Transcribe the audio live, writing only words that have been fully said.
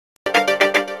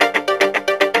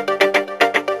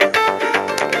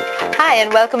Hi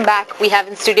and welcome back. We have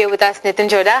in studio with us Nitin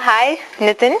Chhoda. Hi,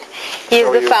 Nitin. He is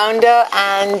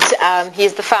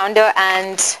the founder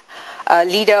and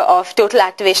leader of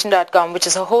TotalActivation.com, which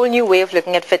is a whole new way of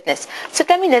looking at fitness. So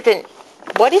tell me, Nitin,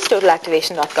 what is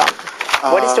TotalActivation.com?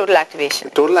 What is Total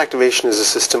Activation? Total Activation is a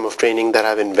system of training that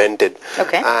I've invented.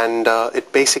 Okay. And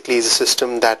it basically is a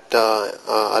system that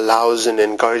allows and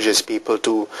encourages people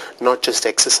to not just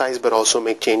exercise but also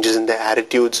make changes in their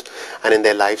attitudes and in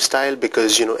their lifestyle,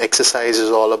 because, you know, exercise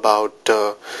is all about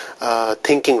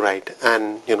thinking right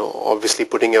and, you know, obviously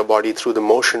putting your body through the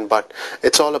motion, but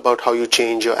it's all about how you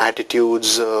change your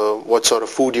attitudes, what sort of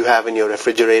food you have in your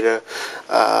refrigerator,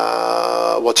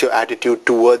 what's your attitude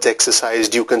towards exercise,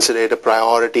 do you consider it a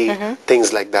priority,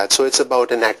 things like that. So it's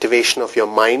about an activation of your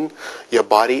mind, your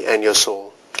body and your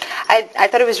soul. I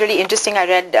thought it was really interesting. I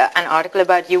read an article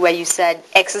about you where you said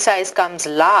exercise comes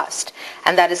last,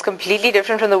 and that is completely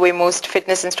different from the way most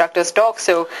fitness instructors talk.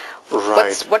 So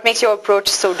what makes your approach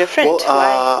so different?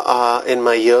 Well, in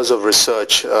my years of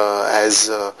research, as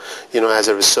a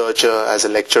researcher, as a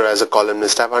lecturer, as a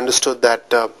columnist, I've understood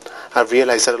that I've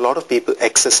realized that a lot of people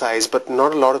exercise, but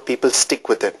not a lot of people stick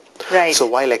with it. Right. So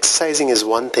while exercising is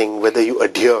one thing, whether you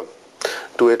adhere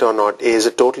to it or not is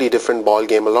a totally different ball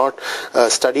game.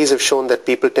 Studies have shown that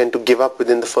people tend to give up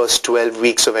within the first 12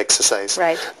 weeks of exercise.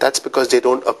 Right. That's because they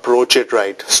don't approach it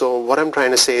right. So what I'm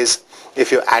trying to say is,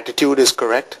 if your attitude is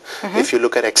correct, if you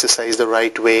look at exercise the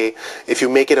right way, if you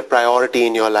make it a priority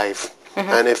in your life,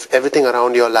 and if everything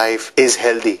around your life is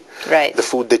healthy, right, the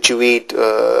food that you eat,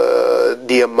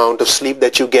 the amount of sleep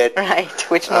that you get, right,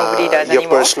 which nobody does your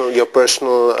anymore. Your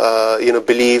personal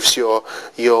beliefs, your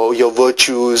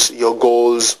virtues, your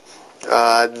goals,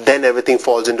 then everything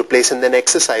falls into place, and then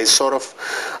exercise sort of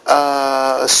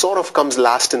comes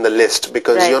last in the list,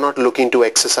 because you're not looking to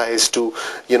exercise to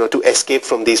escape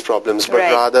from these problems, but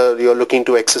rather you're looking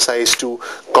to exercise to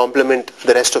complement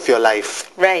the rest of your life.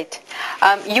 Right.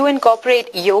 You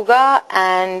incorporate yoga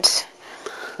and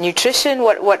nutrition.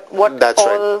 What That's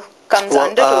all right. comes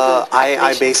under Total Activation?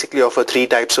 I basically offer 3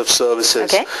 types of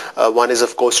services. Okay. One is,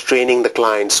 of course, training the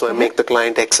client. So I make the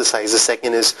client exercise. The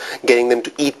second is getting them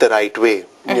to eat the right way,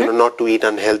 not to eat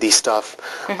unhealthy stuff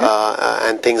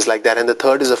and things like that. And the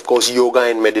third is, of course, yoga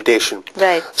and meditation.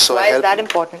 Right. So why is that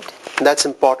important? That's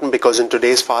important because in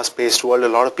today's fast-paced world, a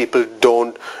lot of people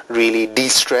don't really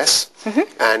de-stress,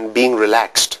 and being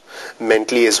relaxed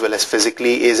mentally as well as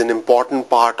physically is an important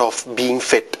part of being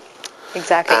fit.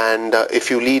 Exactly. And if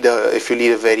you lead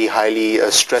a very highly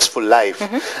stressful life,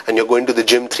 and you're going to the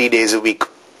gym 3 days a week,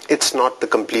 it's not the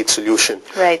complete solution.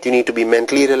 Right. You need to be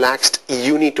mentally relaxed,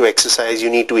 you need to exercise, you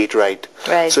need to eat right.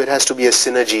 Right. So it has to be a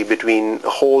synergy between a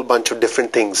whole bunch of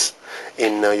different things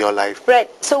in your life. Right.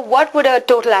 So what would a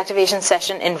total activation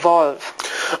session involve?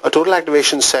 A total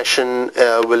activation session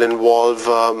will involve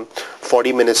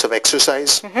 40 minutes of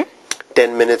exercise,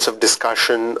 10 minutes of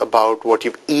discussion about what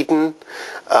you've eaten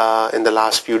in the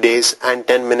last few days, and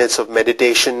 10 minutes of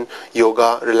meditation,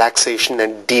 yoga, relaxation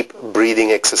and deep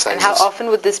breathing exercises. And how often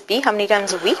would this be? How many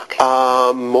times a week?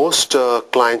 Most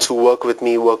clients who work with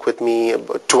me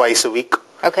about twice a week.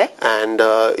 Okay. And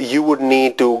you would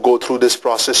need to go through this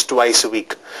process twice a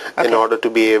week in order to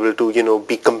be able to,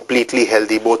 be completely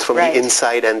healthy, both from the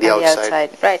inside and the outside.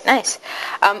 Right, nice.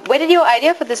 Where did your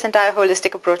idea for this entire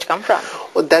holistic approach come from?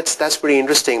 Well, that's pretty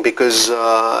interesting, because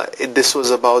this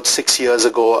was about 6 years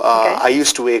ago. I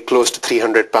used to weigh close to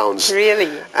 300 pounds.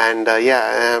 Really? And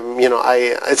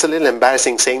it's a little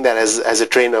embarrassing saying that as a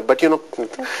trainer, but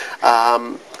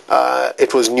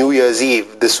it was New Year's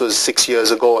Eve. This was 6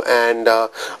 years ago, and a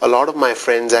lot of my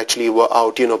friends actually were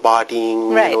out,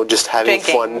 partying, just having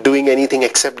fun, doing anything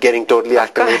except getting totally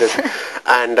activated.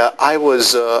 And I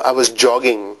was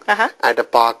jogging at a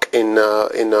park in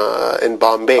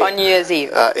Bombay on New Year's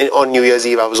Eve. On New Year's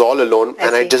Eve, I was all alone,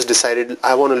 and I just decided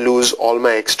I want to lose all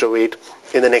my extra weight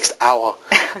in the next hour.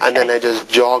 And then I just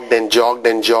jogged and jogged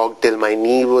and jogged till my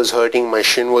knee was hurting, my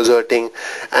shin was hurting,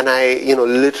 and I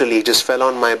literally just fell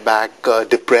on my back,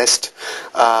 depressed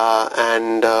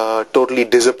and totally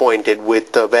disappointed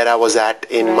with where I was at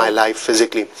in my life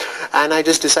physically. And I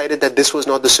just decided that this was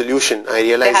not the solution. I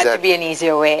realized there had to be an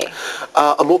easier way,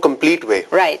 a more complete way.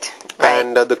 Right.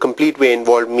 And the complete way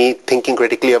involved me thinking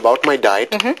critically about my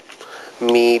diet,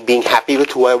 me being happy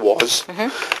with who I was,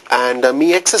 and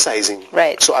me exercising.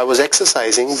 Right. So I was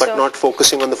exercising but not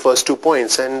focusing on the first 2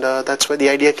 points, and that's where the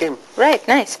idea came. Right,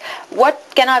 nice. What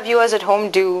can our viewers at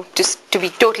home do to be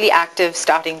totally active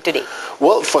starting today?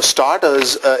 Well, for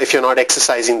starters, if you're not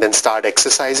exercising, then start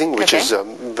exercising, which is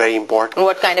very important.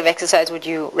 What kind of exercise would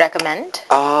you recommend?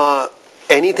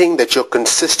 anything that you're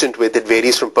consistent with, it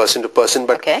varies from person to person,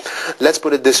 but let's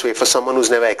put it this way. For someone who's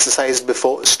never exercised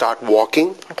before, start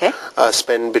walking.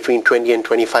 Spend between 20 and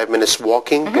 25 minutes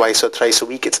walking twice or thrice a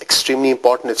week. It's extremely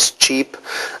important. It's cheap.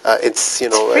 It's,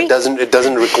 it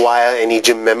doesn't require any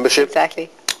gym membership. Exactly.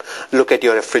 Look at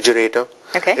your refrigerator.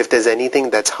 If there's anything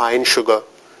that's high in sugar,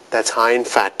 that's high in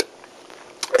fat,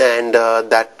 and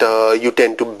that you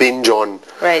tend to binge on,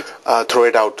 throw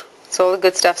it out. So all the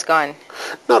good stuff's gone?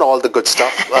 Not all the good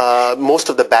stuff. Most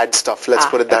of the bad stuff, let's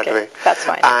put it that way. That's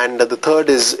fine. And the third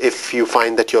is, if you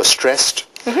find that you're stressed,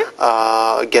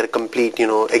 get a complete,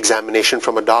 examination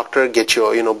from a doctor. Get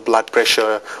your, blood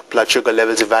pressure, blood sugar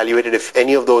levels evaluated. If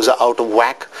any of those are out of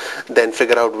whack, then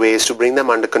figure out ways to bring them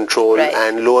under control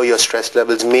and lower your stress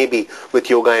levels, maybe with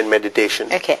yoga and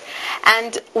meditation.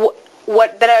 And there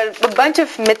are a bunch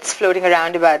of myths floating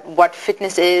around about what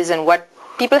fitness is, and what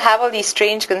people have all these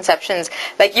strange conceptions.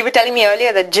 Like you were telling me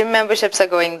earlier that gym memberships are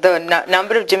the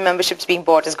number of gym memberships being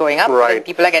bought is going up, and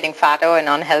people are getting fatter and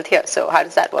unhealthier. So how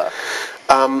does that work?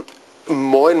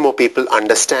 More and more people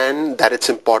understand that it's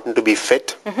important to be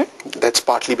fit. That's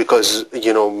partly because,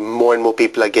 more and more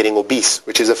people are getting obese,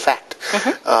 which is a fact,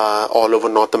 all over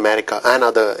North America and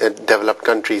other developed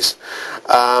countries.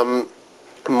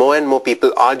 More and more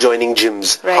people are joining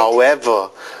gyms. However,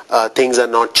 things are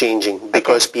not changing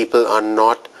because people are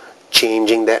not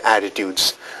changing their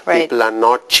attitudes. People are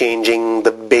not changing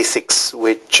the basics,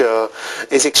 which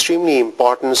is extremely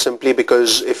important, simply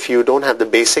because if you don't have the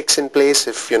basics in place,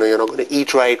 if you're not going to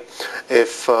eat right,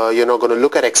 if you're not going to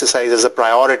look at exercise as a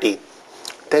priority,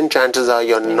 then chances are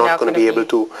you're not going to be able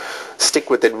to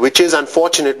stick with it, which is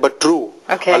unfortunate but true.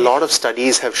 A lot of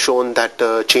studies have shown that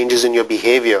changes in your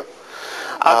behavior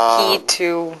are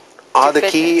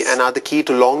the key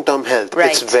to long-term health.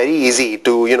 It's very easy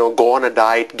to go on a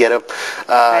diet, get up,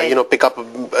 pick up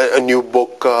a new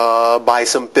book, buy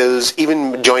some pills,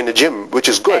 even join a gym, which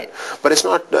is good. But it's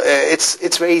not.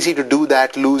 It's very easy to do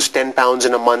that, lose 10 pounds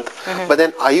in a month. But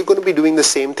then, are you going to be doing the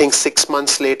same thing 6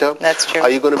 months later? That's true. Are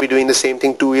you going to be doing the same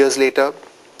thing 2 years later?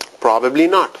 Probably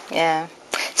not. Yeah.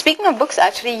 Speaking of books,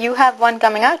 actually, you have one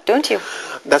coming out, don't you?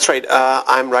 That's right.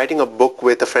 I'm writing a book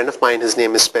with a friend of mine. His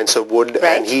name is Spencer Wood,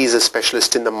 and he's a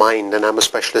specialist in the mind, and I'm a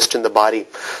specialist in the body.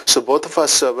 So both of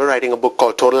us, we're writing a book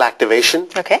called Total Activation,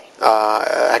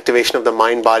 Activation of the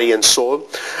Mind, Body, and Soul.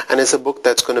 And it's a book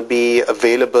that's going to be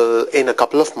available in a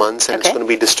couple of months, and it's going to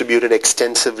be distributed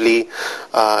extensively.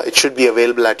 It should be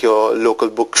available at your local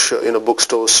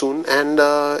bookstore soon, and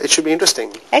it should be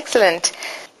interesting. Excellent.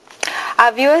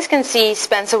 Our viewers can see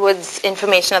Spencer Wood's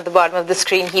information at the bottom of the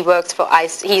screen. He works for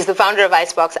he's the founder of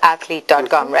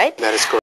IceboxAthlete.com, right? That is correct.